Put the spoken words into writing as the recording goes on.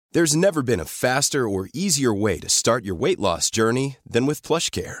There's never been a faster or easier way to start your weight loss journey than with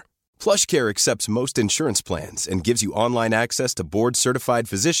PlushCare. PlushCare accepts most insurance plans and gives you online access to board-certified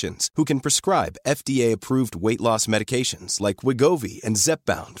physicians who can prescribe FDA-approved weight loss medications like Wegovy and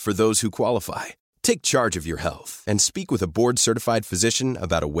Zepbound for those who qualify. Take charge of your health and speak with a board-certified physician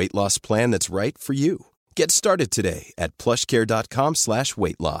about a weight loss plan that's right for you. Get started today at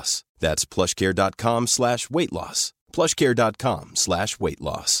plushcare.com/weight-loss. That's plushcare.com/weight-loss.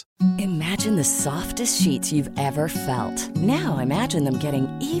 plushcare.com/weight-loss. Imagine the softest sheets you've ever felt. Now imagine them getting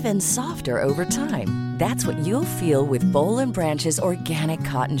even softer over time. That's what you'll feel with Boll & Branch's organic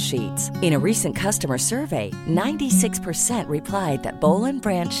cotton sheets. In a recent customer survey, 96% replied that Boll &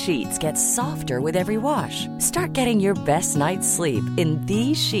 Branch sheets get softer with every wash. Start getting your best night's sleep in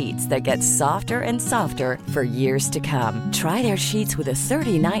these sheets that get softer and softer for years to come. Try their sheets with a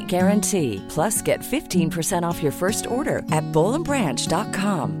 30-night guarantee. Plus, get 15% off your first order at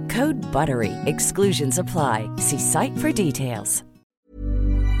bollandbranch.com. Code BUTTERY. Exclusions apply. See site for details.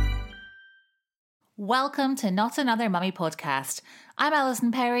 Welcome to Not Another Mummy podcast. I'm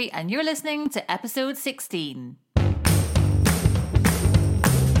Alison Perry and you're listening to episode 16.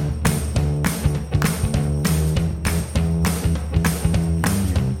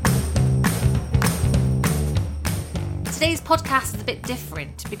 Today's podcast is a bit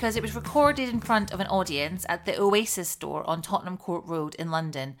different because it was recorded in front of an audience at the Oasis store on Tottenham Court Road in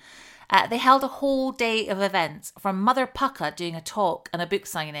London. They held a whole day of events, from Mother Pukka doing a talk and a book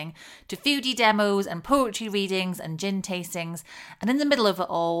signing, to foodie demos and poetry readings and gin tastings. And in the middle of it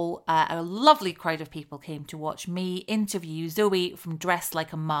all, a lovely crowd of people came to watch me interview Zoe from Dress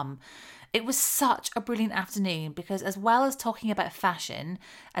Like a Mum. It was such a brilliant afternoon because, as well as talking about fashion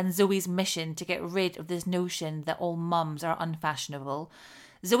and Zoe's mission to get rid of this notion that all mums are unfashionable,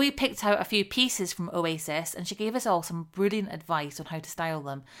 Zoe picked out a few pieces from Oasis and she gave us all some brilliant advice on how to style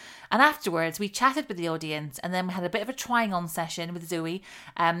them. And afterwards, we chatted with the audience and then we had a bit of a trying on session with Zoe.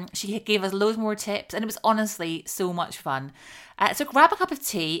 She gave us loads more tips and it was honestly so much fun. So grab a cup of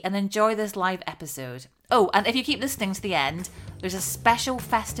tea and enjoy this live episode. Oh, and if you keep listening to the end, there's a special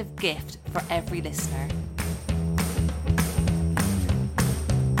festive gift for every listener.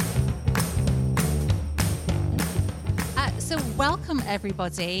 So welcome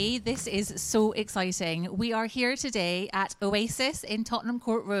everybody. This is so exciting. We are here today at Oasis in Tottenham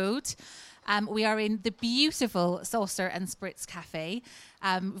Court Road. We are in the beautiful Saucer and Spritz Cafe.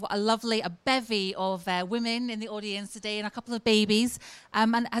 We've got a bevy of women in the audience today and a couple of babies.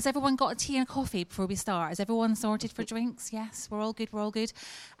 And has everyone got a tea and a coffee before we start? Is everyone sorted for drinks? Yes, we're all good.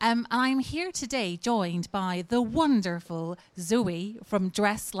 And I'm here today joined by the wonderful Zoe from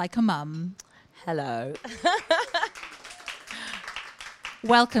Dress Like a Mum. Hello.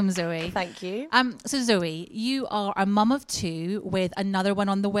 Welcome, Zoe. Thank you. So Zoe, you are a mum of two with another one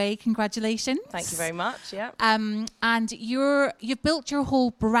on the way. Congratulations. Thank you very much. Yeah. And you've built your whole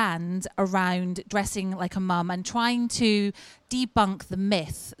brand around dressing like a mum and trying to debunk the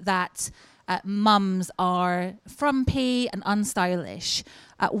myth that mums are frumpy and unstylish.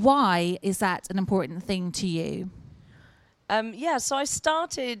 Why is that an important thing to you? So I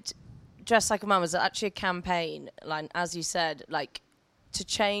started Dress Like a Mum as actually a campaign, like as you said, like to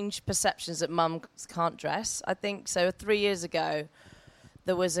change perceptions that mums can't dress, I think. So 3 years ago,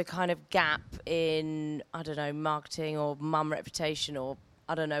 there was a kind of gap in, I don't know, marketing or mum reputation or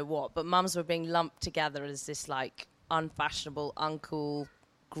I don't know what, but mums were being lumped together as this like unfashionable, uncool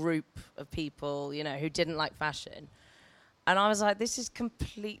group of people, you know, who didn't like fashion. And I was like, this is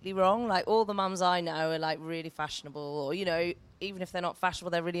completely wrong. Like all the mums I know are like really fashionable or, you know, even if they're not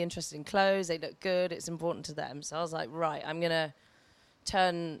fashionable, they're really interested in clothes, they look good, it's important to them. So I was like, right, I'm going to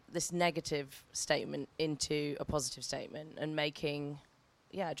turn this negative statement into a positive statement and making,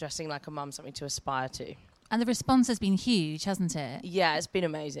 dressing like a mum something to aspire to. And the response has been huge, hasn't it? Yeah, it's been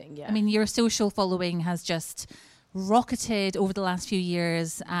amazing, yeah. I mean, your social following has just rocketed over the last few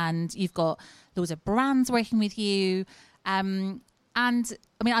years and you've got loads of brands working with you. And I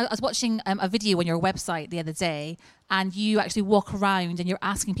mean, I was watching a video on your website the other day and you actually walk around and you're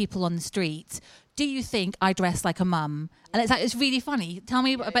asking people on the street, do you think I dress like a mum? And it's really funny. Tell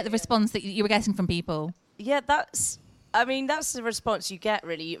me about the response that you were getting from people. Yeah, that's the response you get,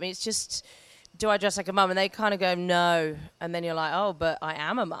 really. I mean, it's just, do I dress like a mum? And they kind of go, no. And then you're like, oh, but I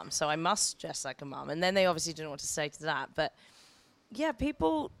am a mum, so I must dress like a mum. And then they obviously don't know what to say to that. But yeah,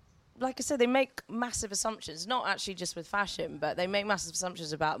 people, like I said, they make massive assumptions, not actually just with fashion, but they make massive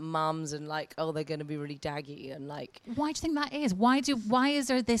assumptions about mums and like, oh, they're going to be really daggy and like. Why do you think that is? Why is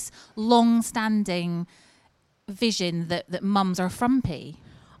there this long-standing vision that mums are frumpy?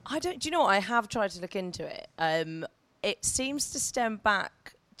 Do you know what? I have tried to look into it. It seems to stem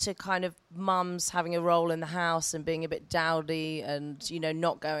back to kind of mums having a role in the house and being a bit dowdy and, you know,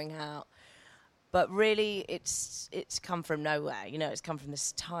 not going out. But really, it's come from nowhere. You know, it's come from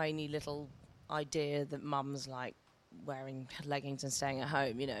this tiny little idea that mums like wearing leggings and staying at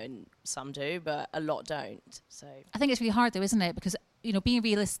home, you know, and some do, but a lot don't. So I think it's really hard though, isn't it? Because, you know, being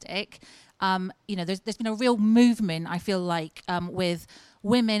realistic, you know, there's been a real movement, I feel like, with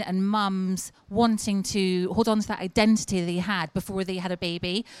women and mums wanting to hold on to that identity they had before they had a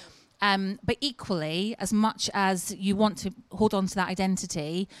baby. But equally, as much as you want to hold on to that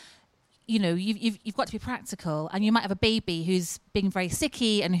identity, you know, you've got to be practical, and you might have a baby who's being very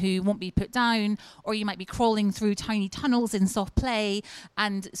sicky and who won't be put down, or you might be crawling through tiny tunnels in soft play.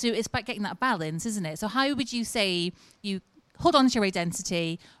 And so it's about getting that balance, isn't it? So how would you say you hold on to your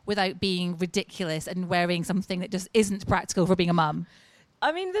identity without being ridiculous and wearing something that just isn't practical for being a mum?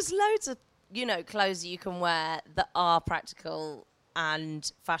 I mean, there's loads of, you know, clothes that you can wear that are practical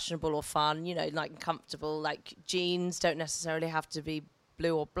and fashionable or fun, you know, like comfortable. Like jeans don't necessarily have to be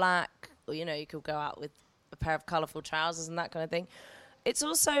blue or black, or, you know, you could go out with a pair of colourful trousers and that kind of thing. It's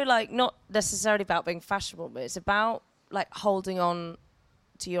also like not necessarily about being fashionable, but it's about like holding on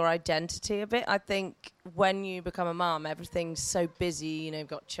to your identity a bit. I think when you become a mum, everything's so busy, you know, you've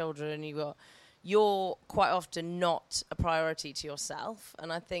got children, you're quite often not a priority to yourself.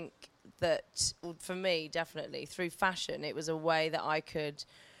 And I think that for me, definitely through fashion, it was a way that I could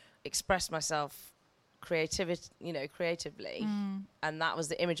express myself creatively, and that was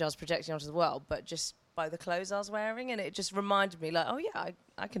the image I was projecting onto the world, but just by the clothes I was wearing, and it just reminded me like, oh yeah,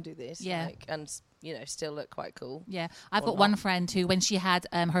 I can do this, like, and you know, still look quite cool. Yeah, I've got one friend who, when she had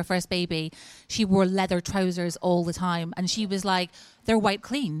her first baby, she wore leather trousers all the time, and she was like, they're wipe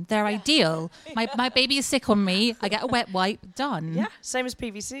clean, they're ideal. My baby is sick on me, I get a wet wipe, done. Yeah, same as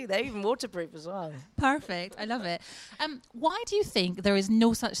PVC, they're even waterproof as well. Perfect, I love it. Why do you think there is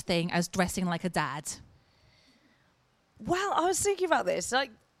no such thing as dressing like a dad? Well, I was thinking about this.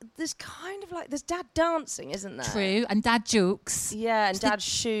 Like, there's dad dancing, isn't there? True, and dad jokes. Yeah, and dad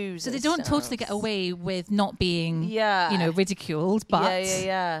shoes. So they don't totally get away with not being, you know, ridiculed. But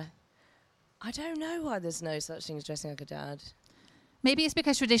yeah. I don't know why there's no such thing as dressing like a dad. Maybe it's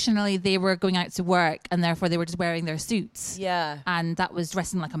because traditionally they were going out to work and therefore they were just wearing their suits. Yeah. And that was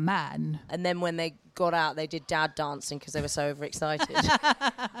dressing like a man. And then when they got out, they did dad dancing because they were so overexcited.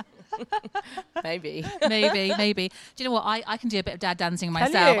 Maybe. Do you know what? I can do a bit of dad dancing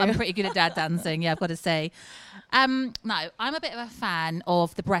myself. I'm pretty good at dad dancing, yeah, I've got to say. Now, I'm a bit of a fan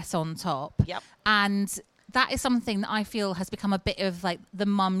of the Bretton top. Yep. And that is something that I feel has become a bit of like the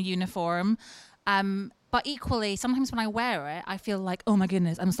mum uniform. But equally, sometimes when I wear it, I feel like, oh my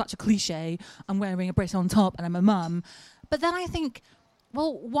goodness, I'm such a cliche. I'm wearing a Bretton top and I'm a mum. But then I think,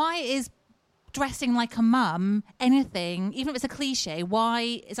 well, why is dressing like a mum anything, even if it's a cliche,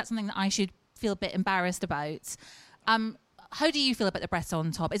 why is that something that I should feel a bit embarrassed about? How do you feel about the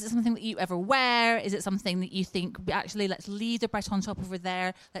Bretton top? Is it something that you ever wear? Is it something that you think, actually, let's leave the Bretton top over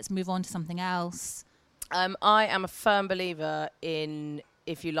there, let's move on to something else? I am a firm believer in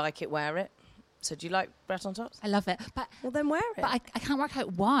if you like it, wear it. So do you like Bretton tops? I love it. Well, then wear it. But I can't work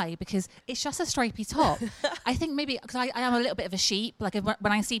out why, because it's just a stripy top. I think maybe because I am a little bit of a sheep. Like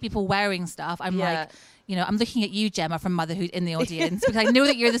when I see people wearing stuff, I'm like, you know, I'm looking at you, Gemma, from Motherhood in the audience, because I know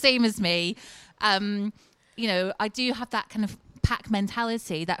that you're the same as me. You know, I do have that kind of pack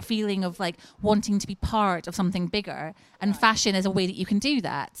mentality, that feeling of like wanting to be part of something bigger, and fashion is a way that you can do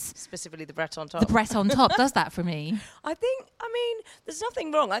that. Specifically the Bretton top. The Bretton top does that for me. I mean, there's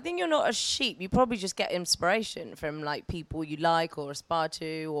nothing wrong. I think you're not a sheep. You probably just get inspiration from like people you like or aspire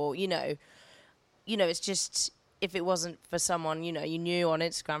to, or you know, it's just, if it wasn't for someone, you know, you knew on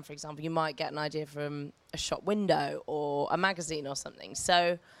Instagram, for example, you might get an idea from a shop window or a magazine or something.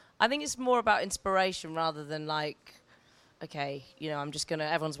 So I think it's more about inspiration rather than like, okay, you know,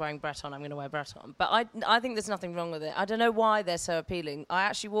 everyone's wearing Bretton, I'm going to wear Bretton. But I think there's nothing wrong with it. I don't know why they're so appealing. I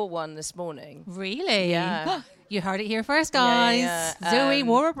actually wore one this morning. Really? Yeah. You heard it here first, guys. Yeah. Zoe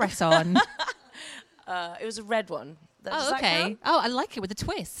wore a Bretton. It was a red one. Does okay. Oh, I like it with a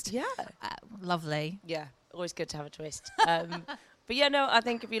twist. Yeah. Lovely. Yeah, always good to have a twist. But yeah, no, I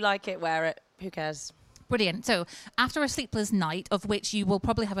think if you like it, wear it. Who cares? Brilliant. So after a sleepless night, of which you will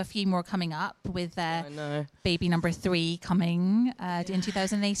probably have a few more coming up with baby number 3 coming in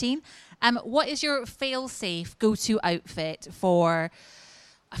 2018, what is your fail-safe go-to outfit for,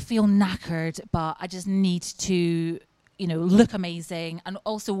 I feel knackered, but I just need to, you know, look amazing? And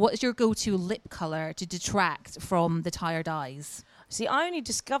also, what is your go-to lip colour to detract from the tired eyes? See, I only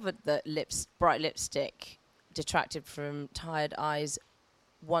discovered that bright lipstick detracted from tired eyes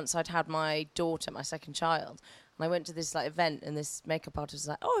once I'd had my daughter, my second child. And I went to this like event, and this makeup artist was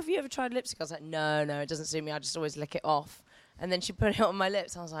like, "Oh, have you ever tried lipstick?" I was like, "No, it doesn't suit me. I just always lick it off." And then she put it on my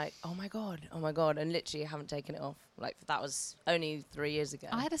lips. I was like, "Oh my god!" And literally, I haven't taken it off. Like that was only 3 years ago.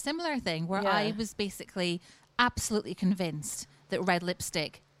 I had a similar thing where I was basically absolutely convinced that red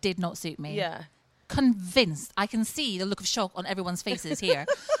lipstick did not suit me. Yeah. Convinced. I can see the look of shock on everyone's faces here.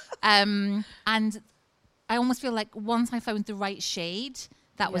 And I almost feel like once I found the right shade,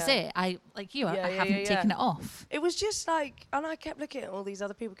 that was it. I haven't taken it off. It was just like, and I kept looking at all these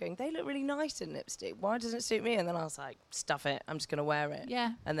other people going, they look really nice in lipstick. Why doesn't it suit me? And then I was like, stuff it. I'm just going to wear it.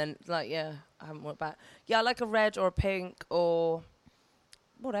 Yeah. And then I haven't went back. Yeah, I like a red or a pink or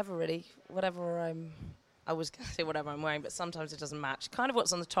whatever, really. I was going to say whatever I'm wearing, but sometimes it doesn't match. Kind of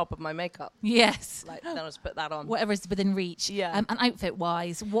what's on the top of my makeup. Yes. Like, then I'll just put that on. Whatever's within reach. Yeah. And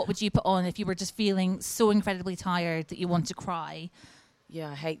outfit-wise, what would you put on if you were just feeling so incredibly tired that you want to cry?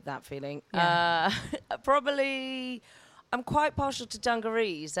 Yeah, I hate that feeling. Yeah. Probably, I'm quite partial to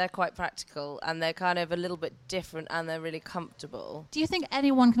dungarees. They're quite practical, and they're kind of a little bit different, and they're really comfortable. Do you think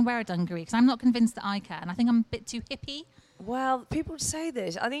anyone can wear a dungaree? Because I'm not convinced that I can. I think I'm a bit too hippie. Well, people say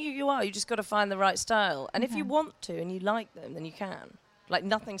this. I think you are. You just got to find the right style. And if you want to and you like them, then you can. Like,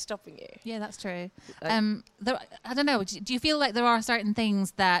 nothing's stopping you. Yeah, that's true. I don't know. Do you feel like there are certain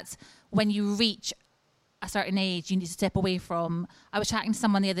things that when you reach a certain age you need to step away from? I was chatting to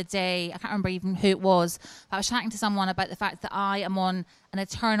someone the other day. I can't remember even who it was. But I was chatting to someone about the fact that I am on an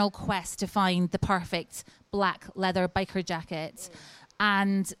eternal quest to find the perfect black leather biker jacket.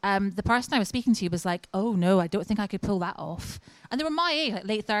 And the person I was speaking to was like, "Oh no, I don't think I could pull that off." And they were my age, like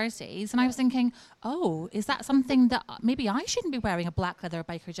late 30s. And I was thinking, "Oh, is that something that maybe I shouldn't be wearing, a black leather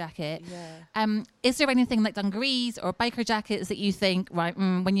biker jacket?" Yeah. Is there anything like dungarees or biker jackets that you think, right,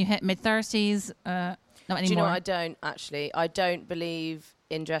 when you hit mid-30s, not anymore? Do you know what? I don't, actually. I don't believe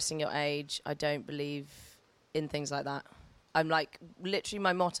in dressing your age. I don't believe in things like that. I'm like, literally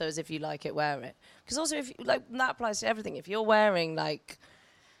my motto is, if you like it, wear it. Because also, if you, like, that applies to everything. If you're wearing, like,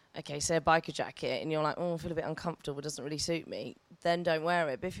 okay, say a biker jacket, and you're like, oh, I feel a bit uncomfortable, it doesn't really suit me, then don't wear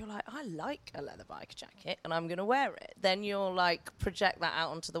it. But if you're like, I like a leather biker jacket, and I'm going to wear it, then you'll, like, project that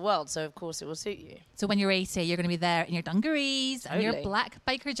out onto the world. So, of course, it will suit you. So when you're 80, you're going to be there in your dungarees and your black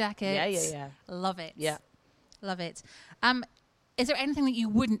biker jacket. Yeah. Love it. Yeah. Love it. Is there anything that you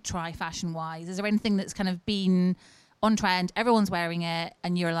wouldn't try fashion-wise? Is there anything that's kind of been on trend, everyone's wearing it,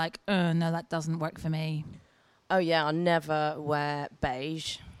 and you're like, oh, no, that doesn't work for me? Oh, yeah, I'll never wear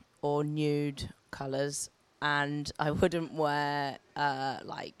beige or nude colours, and I wouldn't wear,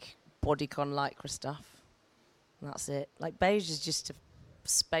 like, bodycon lycra stuff. That's it. Like, beige is just a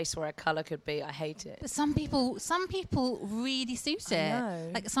space where a colour could be. I hate it. But some people really suit it. I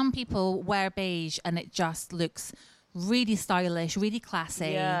know. Like, some people wear beige, and it just looks really stylish, really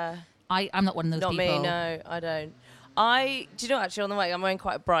classy. Yeah. I'm not one of those Not people. me, no, I don't. Do you know, actually, on the way, I'm wearing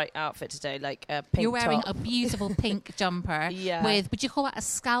quite a bright outfit today, like a pink You're wearing top. a beautiful pink jumper Yeah. with, would you call it a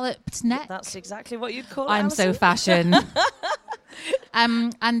scalloped neck? That's exactly what you'd call it, I'm so Alison. fashion.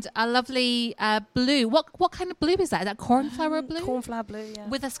 And a lovely blue. What kind of blue is that? Is that cornflower blue? Cornflower blue, yeah.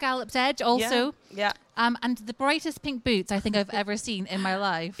 With a scalloped edge also. Yeah. And the brightest pink boots I think I've ever seen in my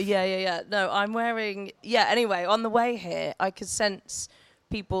life. Yeah. No, I'm wearing... Yeah, anyway, on the way here, I could sense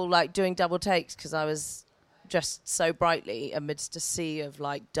people, like, doing double takes because I was dressed so brightly amidst a sea of,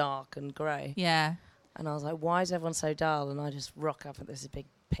 like, dark and grey. Yeah. And I was like, why is everyone so dull? And I just rock up at this big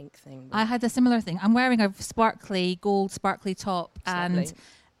pink thing. I had a similar thing. I'm wearing a gold sparkly top It's and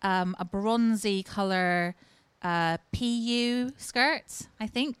a bronzy colour PU skirt, I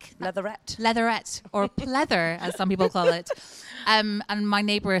think. Leatherette, or pleather, as some people call it. And my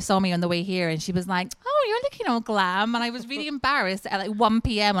neighbour saw me on the way here, and she was like, "Oh, you're looking all glam." And I was really embarrassed at like 1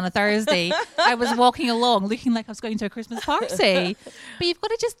 p.m. on a Thursday. I was walking along looking like I was going to a Christmas party. But you've got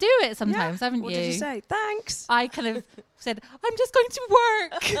to just do it sometimes, haven't What you? did you say? Thanks. I kind of said, "I'm just going to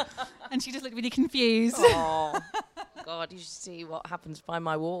work." And she just looked really confused. Oh, God, you should see what happens by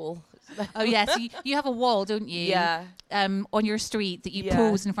my wall. Oh, yes. You have a wall, don't you? Yeah. On your street that you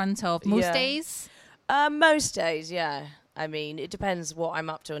pose in front of most days? Most days, yeah. I mean, it depends what I'm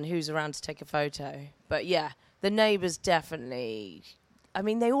up to and who's around to take a photo. But, yeah, the neighbours definitely... I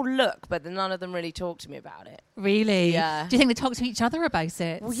mean, they all look, but none of them really talk to me about it. Really? Yeah. Do you think they talk to each other about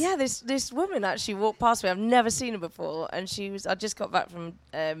it? Well, yeah, this woman actually walked past me. I've never seen her before. And I just got back from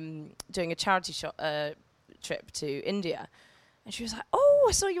doing a charity trip to India. And she was like, "Oh,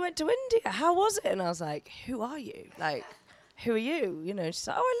 I saw you went to India. How was it?" And I was like, "Who are you? Like, who are you?" You know, she's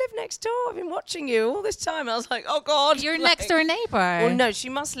like, "Oh, I live next door. I've been watching you all this time." And I was like, "Oh, God." Your like, next door neighbour? Well, no, she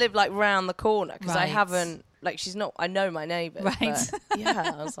must live, like, round the corner because I Right. haven't like, she's not, I know my neighbours. Right. But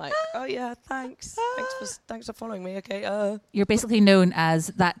yeah, I was like, oh yeah, thanks for following me. Okay. You're basically known as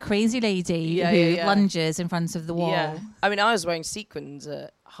that crazy lady who lunges in front of the wall. Yeah. I mean, I was wearing sequins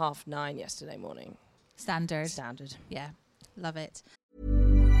at 9:30 yesterday morning. Standard. Yeah. Love it.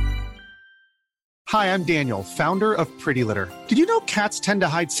 Hi, I'm Daniel, founder of Pretty Litter. Did you know cats tend to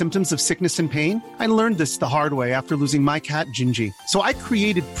hide symptoms of sickness and pain? I learned this the hard way after losing my cat, Gingy. So I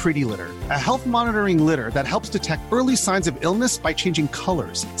created Pretty Litter, a health monitoring litter that helps detect early signs of illness by changing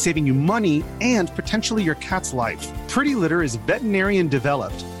colors, saving you money and potentially your cat's life. Pretty Litter is veterinarian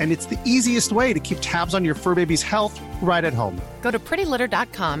developed, and it's the easiest way to keep tabs on your fur baby's health right at home. Go to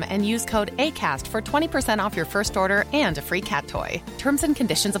prettylitter.com and use code ACAST for 20% off your first order and a free cat toy. Terms and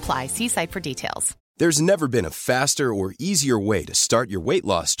conditions apply. See site for details. There's never been a faster or easier way to start your weight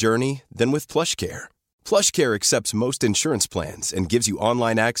loss journey than with PlushCare. PlushCare accepts most insurance plans and gives you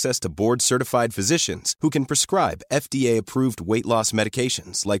online access to board-certified physicians who can prescribe FDA-approved weight loss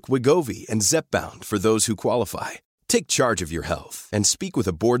medications like Wegovy and Zepbound for those who qualify. Take charge of your health and speak with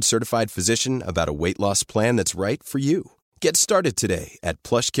a board-certified physician about a weight loss plan that's right for you. Get started today at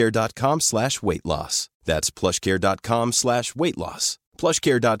plushcare.com/weight loss. That's plushcare.com/weight loss.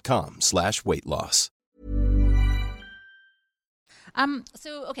 plushcare.com/weight loss.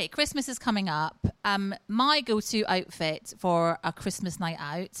 So, okay, Christmas is coming up. My go-to outfit for a Christmas night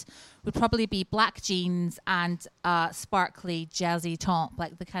out would probably be black jeans and a sparkly jazzy top,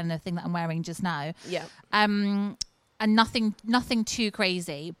 like the kind of thing that I'm wearing just now. Yeah. And nothing too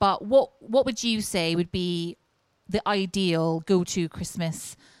crazy. But what would you say would be the ideal go-to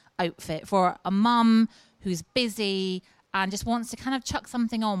Christmas outfit for a mum who's busy and just wants to kind of chuck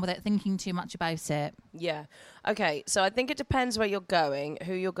something on without thinking too much about it? Yeah. Okay, so I think it depends where you're going,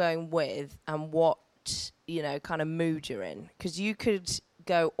 who you're going with, and what, kind of mood you're in. Because you could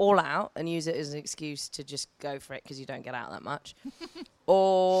go all out and use it as an excuse to just go for it because you don't get out that much.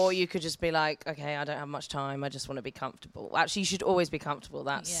 Or you could just be like, okay, I don't have much time. I just want to be comfortable. Actually, you should always be comfortable.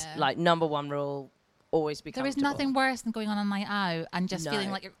 That's like number one rule. Always be comfortable. There is nothing worse than going on a night out and just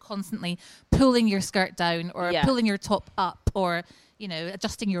feeling like you're constantly pulling your skirt down or pulling your top up or,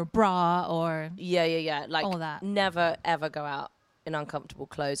 adjusting your bra or... Yeah. Like, all that. Never, ever go out in uncomfortable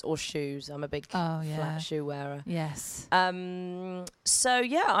clothes or shoes. I'm a big flat shoe wearer. Yes. So,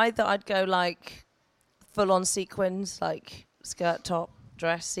 either I'd go, like, full-on sequins, like skirt, top,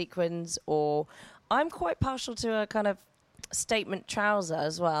 dress sequins, or I'm quite partial to a kind of statement trouser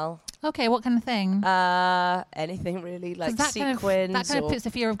as well. Okay, what kind of thing? Anything really, like that sequins. That kind of puts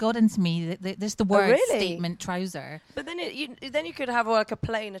the fear of God into me. There's the word statement trouser. But then you could have like a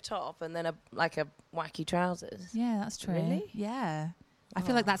plainer top and then a wacky trousers. Yeah, that's true. Really? Yeah. I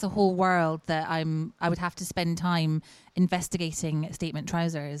feel like that's a whole world that I would have to spend time investigating statement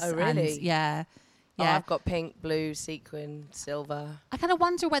trousers. Oh, really? And yeah. Oh, I've got pink, blue, sequin, silver. I kind of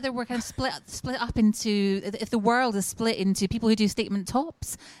wonder whether we're kind of split up into, if the world is split into people who do statement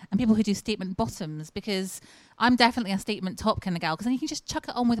tops and people who do statement bottoms, because I'm definitely a statement top kind of gal, because then you can just chuck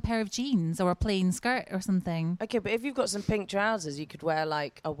it on with a pair of jeans or a plain skirt or something. Okay, but if you've got some pink trousers, you could wear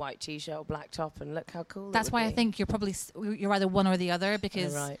like a white t-shirt or black top and look how cool That's why I think you're either one or the other,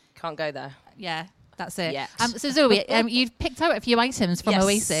 because... right, can't go there. Yeah. That's it. Yet. So Zoe, you've picked out a few items from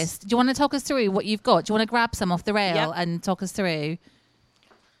Oasis. Do you want to talk us through what you've got? Do you want to grab some off the rail and talk us through?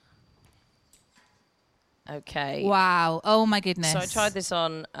 Okay. Wow. Oh my goodness. So I tried this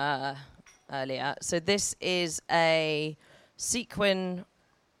on earlier. So this is a sequin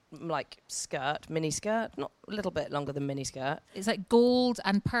skirt, mini skirt, not a little bit longer than mini skirt. It's like gold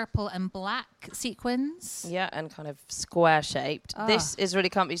and purple and black sequins. Yeah, and kind of square shaped. This is really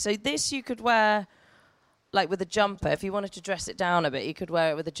comfy. So this you could wear like with a jumper. If you wanted to dress it down a bit, you could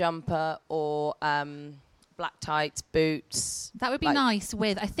wear it with a jumper or black tights, boots. That would be nice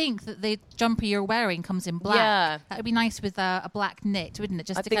with, I think that the jumper you're wearing comes in black. Yeah. That would be nice with a black knit, wouldn't it?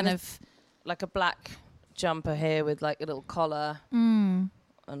 Just to kind of... Like a black jumper here with like a little collar and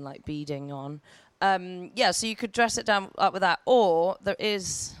like beading on. So you could dress it down up with that. Or there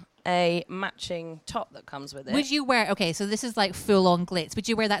is a matching top that comes with it. Would you wear... Okay, so this is like full-on glitz. Would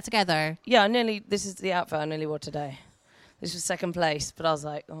you wear that together? Yeah, this is the outfit I nearly wore today. This was second place, but I was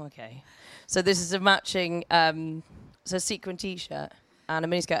like, oh, okay. So this is a matching sequin T-shirt and a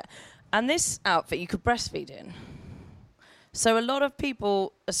miniskirt. And this outfit you could breastfeed in. So a lot of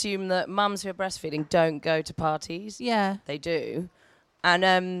people assume that mums who are breastfeeding don't go to parties. Yeah. They do.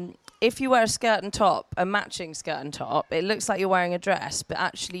 And if you wear a skirt and top, a matching skirt and top, it looks like you're wearing a dress, but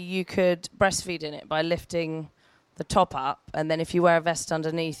actually you could breastfeed in it by lifting the top up, and then if you wear a vest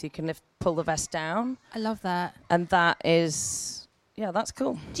underneath, you can pull the vest down. I love that. And that is, yeah, that's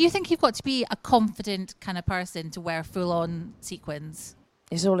cool. Do you think you've got to be a confident kind of person to wear full-on sequins?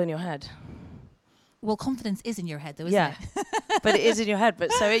 It's all in your head. Well, confidence is in your head, though, isn't it? But it is in your head.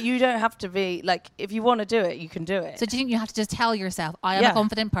 But so you don't have to be like, if you want to do it, you can do it. So do you think you have to just tell yourself, I am a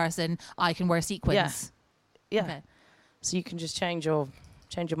confident person, I can wear sequins? Yeah. Okay. So you can just change your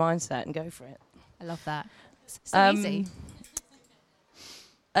mindset and go for it. I love that. So easy.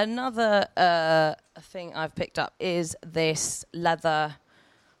 Another thing I've picked up is this leather,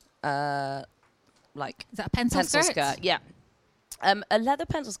 Is that a pencil skirt? Yeah. A leather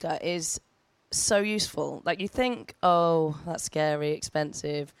pencil skirt is so useful. Like, you think, oh, that's scary,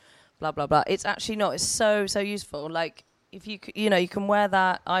 expensive, blah, blah, blah. It's actually not. It's so useful. Like, if you can wear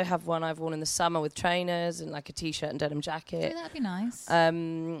that. I have one I've worn in the summer with trainers and like a t-shirt and denim jacket. Oh, that'd be nice.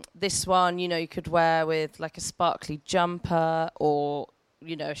 This one, you could wear with like a sparkly jumper or,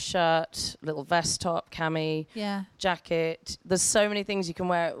 a shirt, little vest top, cami, jacket. There's so many things you can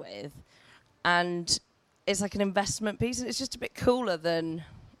wear it with. And it's like an investment piece. And it's just a bit cooler than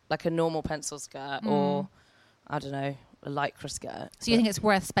like a normal pencil skirt or, I don't know, a lycra skirt. So you think it's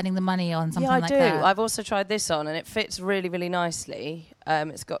worth spending the money on something like that? Yeah, I do. I've also tried this on and it fits really, really nicely.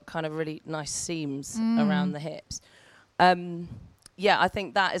 It's got kind of really nice seams around the hips. I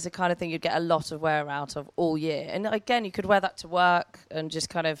think that is the kind of thing you'd get a lot of wear out of all year. And again, you could wear that to work and just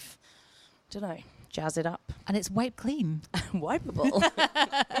kind of, I don't know, jazz it up. And it's wipe clean. Wipeable.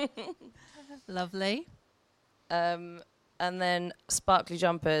 Lovely. And then sparkly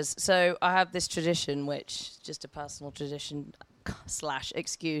jumpers. So I have this tradition, which is just a personal tradition /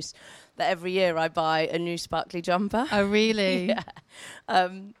 excuse, that every year I buy a new sparkly jumper. Oh, really? Yeah.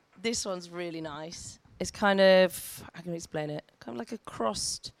 This one's really nice. It's kind of, how can I explain it? Kind of like a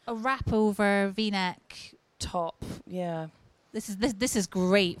crossed... A wrap over V-neck top, yeah. This is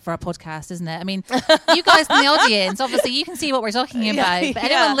great for a podcast, isn't it? I mean, you guys in the audience, obviously you can see what we're talking about, but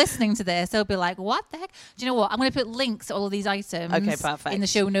anyone listening to this, they'll be like, what the heck? Do you know what? I'm going to put links to all of these items in the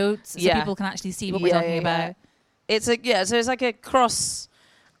show notes so people can actually see what we're talking about. It's so it's like a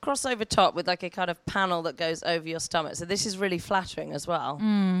crossover top with like a kind of panel that goes over your stomach. So this is really flattering as well.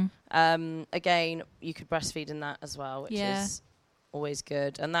 Again, you could breastfeed in that as well, which is always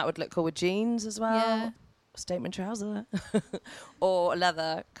good. And that would look cool with jeans as well. Yeah. Statement trouser or a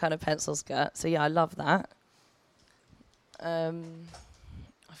leather kind of pencil skirt. So yeah, I love that.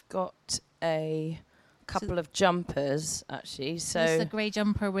 I've got a couple of jumpers actually. So this is a grey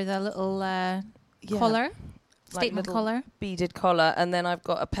jumper with a little collar, statement collar, beaded collar, and then I've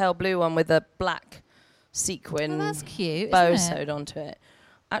got a pale blue one with a black sequin. Oh, that's cute. Bow sewed onto it.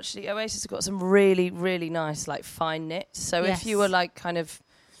 Actually, Oasis have got some really, really nice like fine knits. So if you were like kind of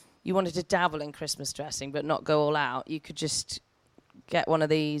you wanted to dabble in Christmas dressing but not go all out, you could just get one of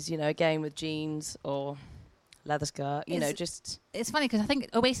these, again with jeans or leather skirt, just... It's funny because I think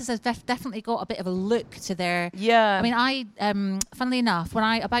Oasis has definitely got a bit of a look to their... Yeah. I mean, funnily enough,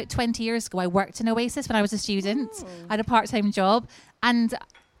 about 20 years ago, I worked in Oasis when I was a student. I had a part-time job and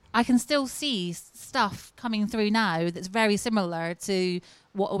I can still see stuff coming through now that's very similar to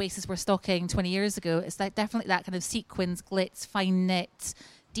what Oasis were stocking 20 years ago. It's like definitely that kind of sequins, glitz, fine knit...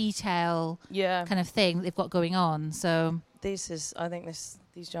 detail kind of thing that they've got going on. So I think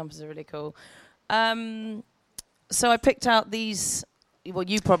these jumpers are really cool. So I picked out these, well,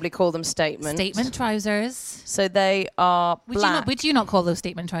 you probably call them statement trousers. So they are black. Would you not call those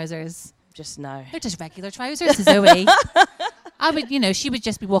statement trousers? Just no. They're just regular trousers to Zoe. I would, she would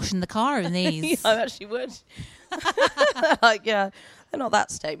just be washing the car in these. I actually would. They're not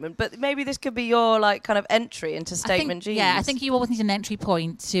that statement, but maybe this could be your like kind of entry into statement jeans. Yeah, I think you always need an entry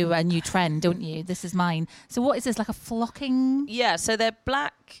point to a new trend, don't you? This is mine. So what is this, like a flocking? Yeah, so they're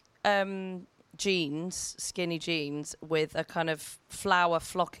black jeans, skinny jeans with a kind of flower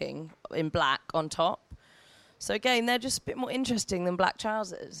flocking in black on top. So again, they're just a bit more interesting than black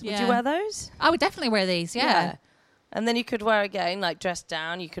trousers. Would you wear those? I would definitely wear these, yeah. And then you could wear again, like dressed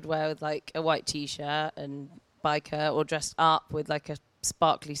down, you could wear with like a white t-shirt and biker, or dressed up with like a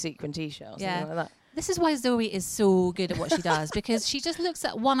sparkly sequin t-shirt or something like that. This is why Zoe is so good at what she does, because she just looks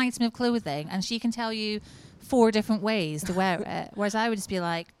at one item of clothing and she can tell you 4 different ways to wear it, whereas I would just be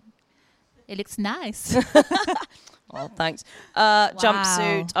like, it looks nice. Oh, thanks.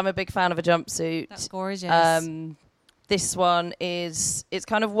 Jumpsuit. I'm a big fan of a jumpsuit. That's gorgeous. This one it's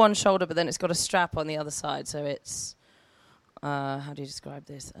kind of one shoulder, but then it's got a strap on the other side, so it's how do you describe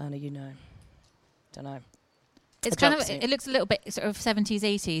this, Anna? Don't know. It's kind of, it looks a little bit sort of 70s,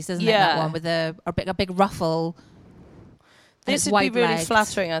 80s, doesn't it? That one with a big ruffle. This would be really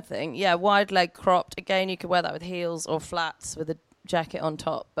flattering, I think. Yeah, wide leg cropped. Again, you could wear that with heels or flats with a jacket on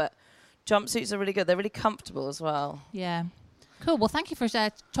top. But jumpsuits are really good. They're really comfortable as well. Yeah. Cool. Well, thank you for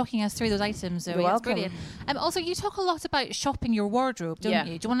talking us through those items, Zoe. You're welcome. It's brilliant. Also, you talk a lot about shopping your wardrobe, don't Yeah.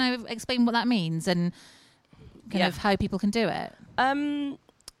 you? Do you want to explain what that means and kind of how people can do it?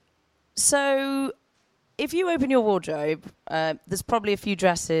 So if you open your wardrobe, there's probably a few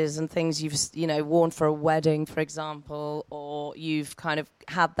dresses and things you've worn for a wedding, for example, or you've kind of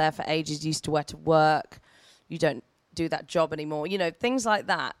had there for ages, used to wear to work. You don't do that job anymore. Things like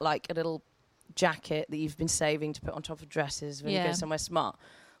that, like a little jacket that you've been saving to put on top of dresses when you go somewhere smart.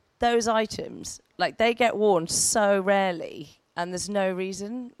 Those items, like, they get worn so rarely and there's no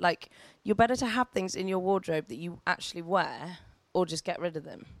reason. Like, you're better to have things in your wardrobe that you actually wear or just get rid of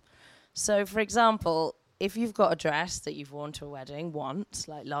them. So, for example, if you've got a dress that you've worn to a wedding once,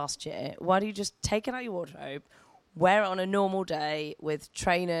 like last year, why do you just take it out of your wardrobe, wear it on a normal day with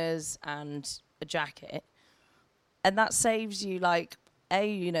trainers and a jacket, and that saves you, like,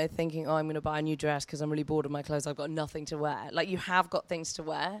 thinking, I'm going to buy a new dress because I'm really bored of my clothes, I've got nothing to wear. Like, you have got things to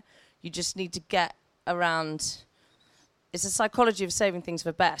wear. You just need to get around. It's a psychology of saving things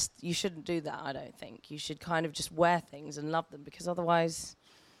for best. You shouldn't do that, I don't think. You should kind of just wear things and love them, because otherwise,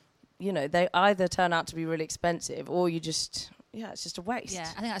 they either turn out to be really expensive or you just, it's just a waste. Yeah,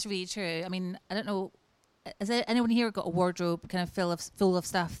 I think that's really true. I mean, I don't know, has anyone here got a wardrobe kind of full of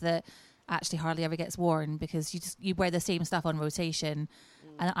stuff that actually hardly ever gets worn because you wear the same stuff on rotation?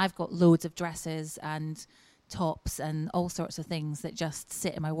 And I've got loads of dresses and tops and all sorts of things that just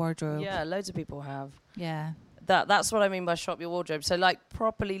sit in my wardrobe. Yeah, loads of people have. Yeah. That's what I mean by shop your wardrobe. So, like,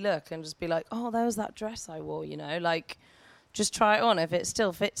 properly look and just be like, oh, there was that dress I wore, like, just try it on. If it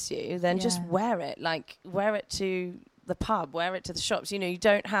still fits you, then just wear it. Like, wear it to the pub, wear it to the shops. You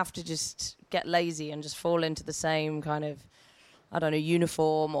don't have to just get lazy and just fall into the same kind of, I don't know,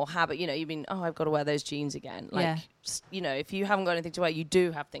 uniform or habit. You've been, I've got to wear those jeans again. Like, if you haven't got anything to wear, you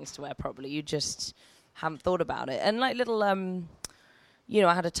do have things to wear probably. You just haven't thought about it. And like little,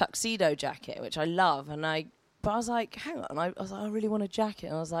 I had a tuxedo jacket, which I love. But I was like, hang on. I was like, I really want a jacket.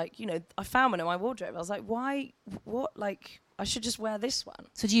 And I was like, I found one in my wardrobe. I was like, why? What? Like, I should just wear this one.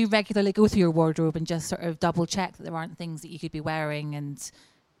 So do you regularly go through your wardrobe and just sort of double check that there aren't things that you could be wearing and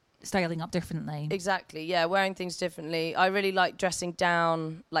styling up differently? Exactly, yeah, wearing things differently. I really like dressing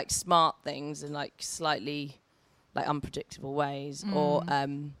down, like, smart things in, like, slightly, like, unpredictable ways. Or, I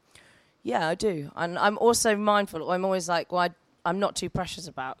do. And I'm also mindful. I'm always like, well, I'm not too precious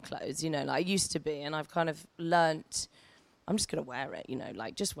about clothes, like I used to be. And I've kind of learnt, I'm just going to wear it,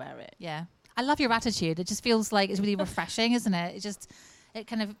 like, just wear it. Yeah. I love your attitude. It just feels like it's really refreshing, isn't it? It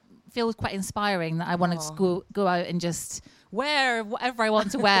kind of feels quite inspiring that I want to go out and just wear whatever I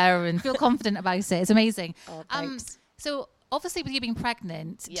want to wear and feel confident about it. It's amazing. Oh, thanks. So obviously with you being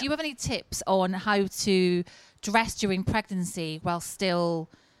pregnant, do you have any tips on how to dress during pregnancy while still,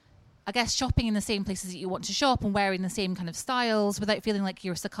 I guess, shopping in the same places that you want to shop and wearing the same kind of styles without feeling like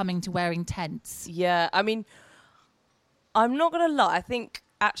you're succumbing to wearing tents? Yeah, I mean, I'm not going to lie. I think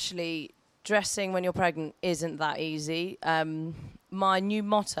actually dressing when you're pregnant isn't that easy. My new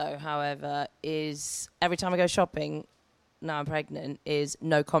motto, however, is every time I go shopping, now I'm pregnant, is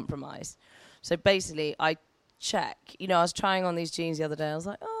no compromise. So basically, I check. I was trying on these jeans the other day. I was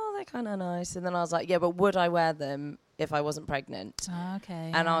like, oh, they're kind of nice. And then I was like, yeah, but would I wear them if I wasn't pregnant?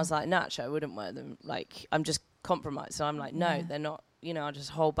 Okay. And I was like, naturally, I wouldn't wear them. Like, I'm just compromised. So I'm like, no, they're not. I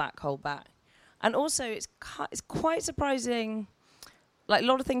just hold back. And also, it's quite surprising. Like, a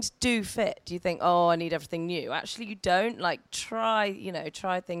lot of things do fit. Do you think, oh, I need everything new? Actually, you don't. Like, try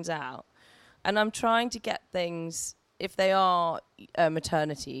things out. And I'm trying to get things, if they are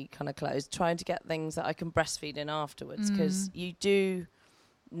maternity kind of clothes, trying to get things that I can breastfeed in afterwards, because you do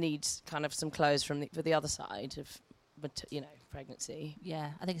need kind of some clothes for the other side of, pregnancy.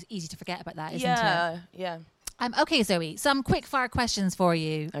 Yeah, I think it's easy to forget about that, isn't it? Yeah. Okay, Zoe, some quick fire questions for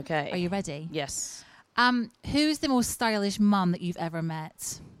you. Okay. Are you ready? Yes. Who's the most stylish mum that you've ever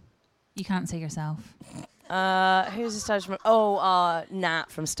met? You can't say yourself. Who's the stylish mum? Oh,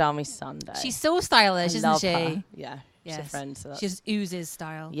 Nat from Starmy Sunday. She's so stylish, isn't she? Her. Yeah. She's a friend. So she just oozes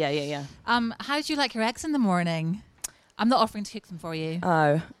style. Yeah. How do you like your eggs in the morning? I'm not offering to cook them for you.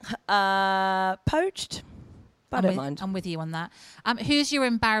 Oh. Poached. But I don't mind. I'm with you on that. Who's your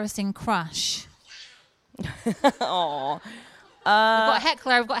embarrassing crush? Oh. We've got a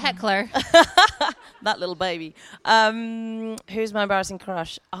heckler. That little baby. Who's my embarrassing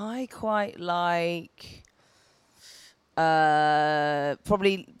crush? I quite like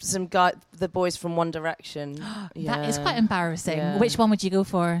probably the boys from One Direction. That is quite embarrassing. Yeah. Which one would you go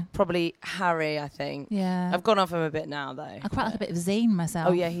for? Probably Harry, I think. Yeah. I've gone off him a bit now, though. I quite like a bit of Zayn myself.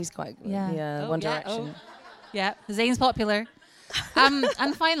 Oh, yeah, he's quite good. Yeah, One Direction. Yeah, Zayn's popular.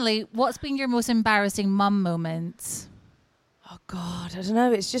 And finally, what's been your most embarrassing mum moment? Oh God, I don't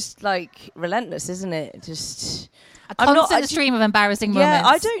know. It's just like relentless, isn't it? Just a constant stream of embarrassing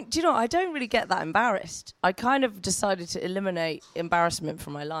moments. Yeah, I don't really get that embarrassed. I kind of decided to eliminate embarrassment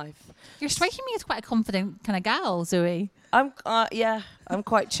from my life. You're striking me as quite a confident kind of gal, Zoe. I'm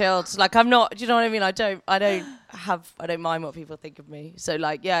quite chilled. Like I'm not. Do you know what I mean? I don't mind what people think of me. So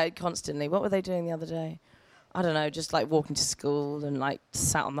like, yeah, constantly. What were they doing the other day? I don't know, just like walking to school and like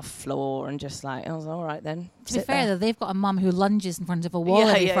sat on the floor and just like, I was all right then. To be fair though, they've got a mum who lunges in front of a wall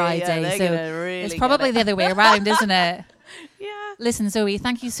every Friday, so really it's probably the other way around, isn't it? Yeah. Listen, Zoe,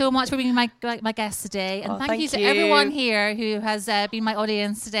 thank you so much for being my guest today, and thank you to everyone here who has been my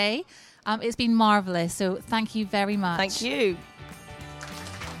audience today. It's been marvellous, so thank you very much. Thank you.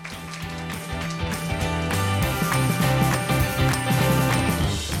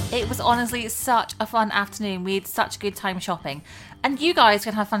 It was honestly such a fun afternoon. We had such a good time shopping. And you guys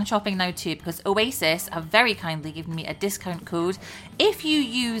can have fun shopping now too, because Oasis have very kindly given me a discount code. If you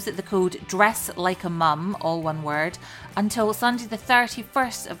use the code DRESSLIKEAMUM, all one word, until Sunday the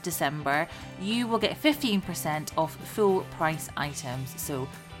 31st of December, you will get 15% off full price items. So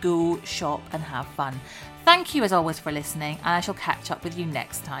go shop and have fun. Thank you as always for listening, and I shall catch up with you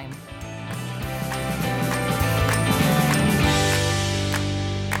next time.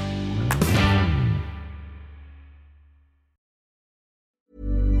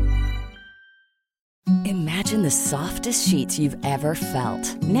 Imagine the softest sheets you've ever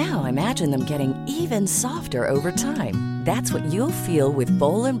felt. Now imagine them getting even softer over time. That's what you'll feel with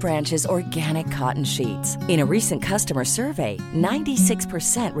Boll & Branch's organic cotton sheets. In a recent customer survey,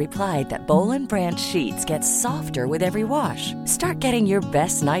 96% replied that Boll & Branch sheets get softer with every wash. Start getting your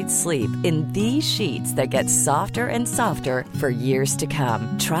best night's sleep in these sheets that get softer and softer for years to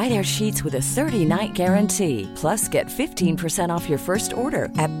come. Try their sheets with a 30-night guarantee. Plus, get 15% off your first order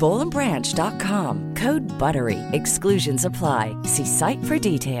at bollandbranch.com. Code BUTTERY. Exclusions apply. See site for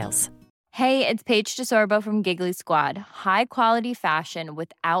details. Hey, it's Paige DeSorbo from Giggly Squad. High quality fashion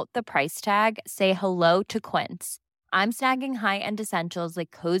without the price tag. Say hello to Quince. I'm snagging high-end essentials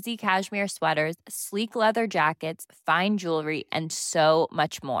like cozy cashmere sweaters, sleek leather jackets, fine jewelry, and so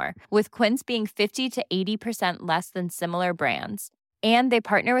much more. With Quince being 50 to 80% less than similar brands. And they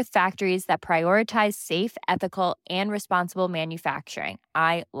partner with factories that prioritize safe, ethical, and responsible manufacturing.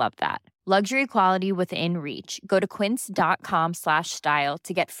 I love that. Luxury quality within reach. Go to quince.com/style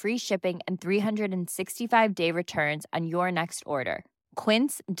to get free shipping and 365-day returns on your next order.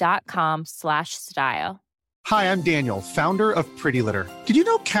 Quince.com/style. Hi, I'm Daniel, founder of Pretty Litter. Did you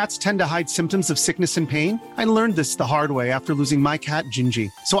know cats tend to hide symptoms of sickness and pain? I learned this the hard way after losing my cat,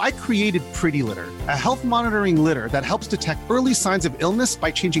 Gingy. So I created Pretty Litter, a health monitoring litter that helps detect early signs of illness by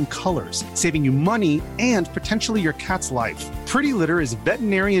changing colors, saving you money and potentially your cat's life. Pretty Litter is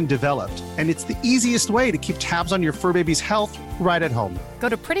veterinarian developed, and it's the easiest way to keep tabs on your fur baby's health right at home. Go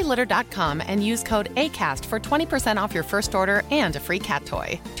to prettylitter.com and use code ACAST for 20% off your first order and a free cat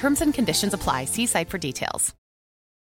toy. Terms and conditions apply. See site for details.